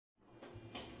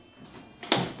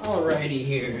Alrighty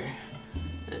here.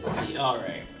 Let's see,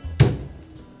 alright.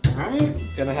 Alright,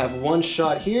 gonna have one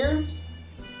shot here.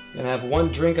 Gonna have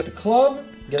one drink at the club.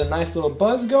 Get a nice little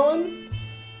buzz going.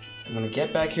 I'm gonna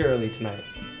get back here early tonight.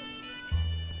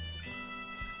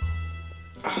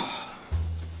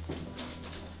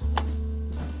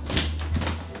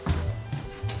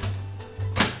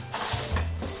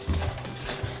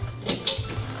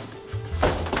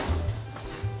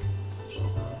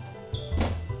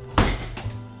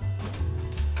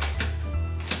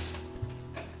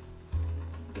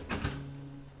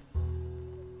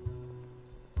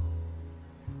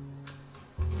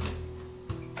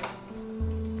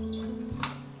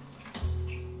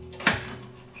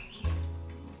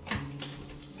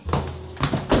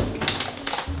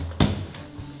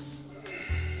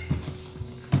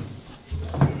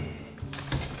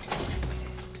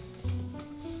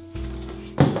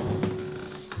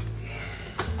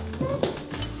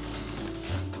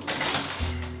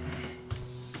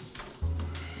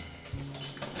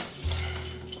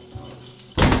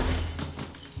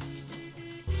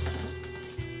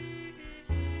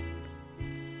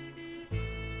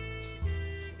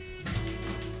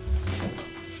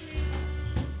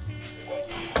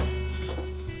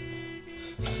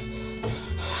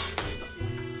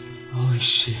 Holy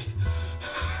shit.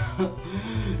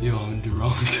 Yo, I'm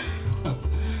drunk.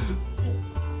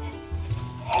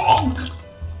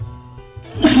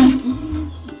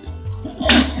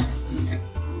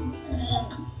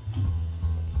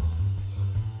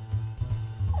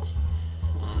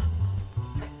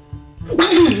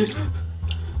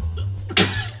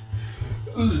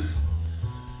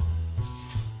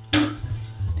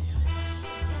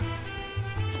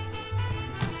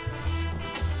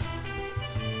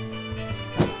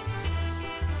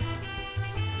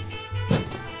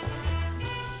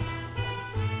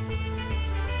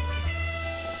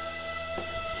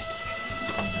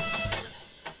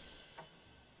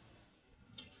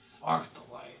 Fuck the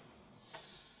light.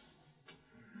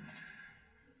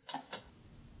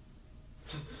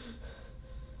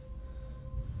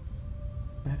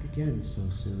 Back again so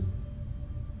soon.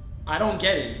 I don't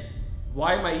get it.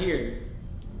 Why am I here?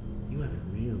 You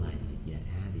haven't realized it yet,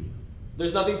 have you?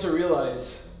 There's nothing to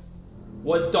realize.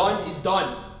 What's done is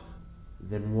done.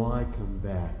 Then why come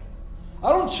back? I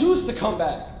don't choose to come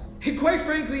back. And quite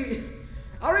frankly,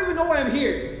 I don't even know why I'm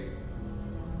here.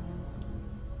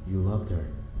 You loved her.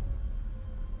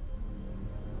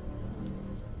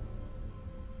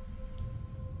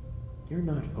 You're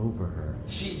not over her.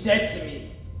 She's dead to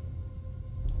me.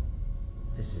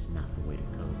 This is not the way to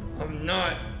cope. I'm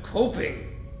not coping.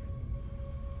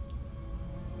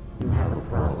 You have a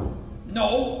problem.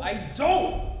 No, I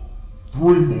don't.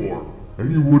 3 more,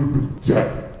 and you would have been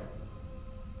dead.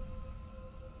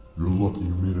 You're lucky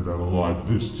you made it out alive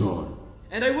this time.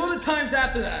 And I will the times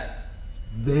after that.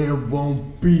 There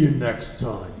won't be a next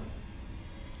time.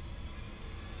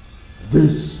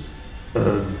 This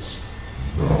ends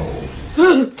now.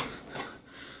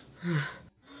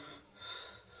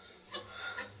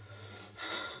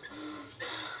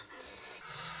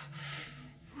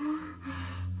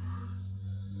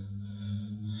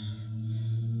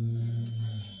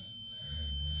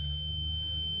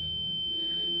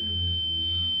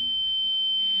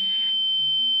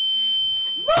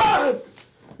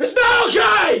 It's not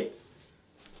okay!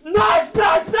 It's not!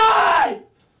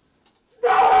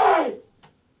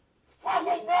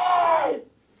 Fucking no!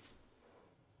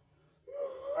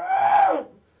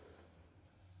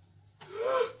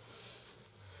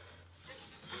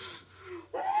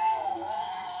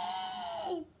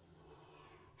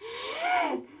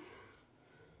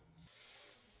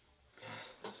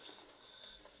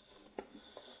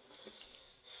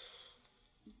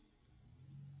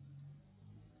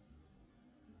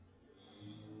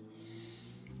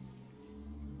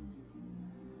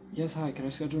 Yes, hi, can I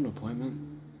schedule an appointment?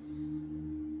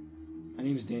 My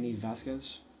name is Danny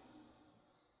Vasquez.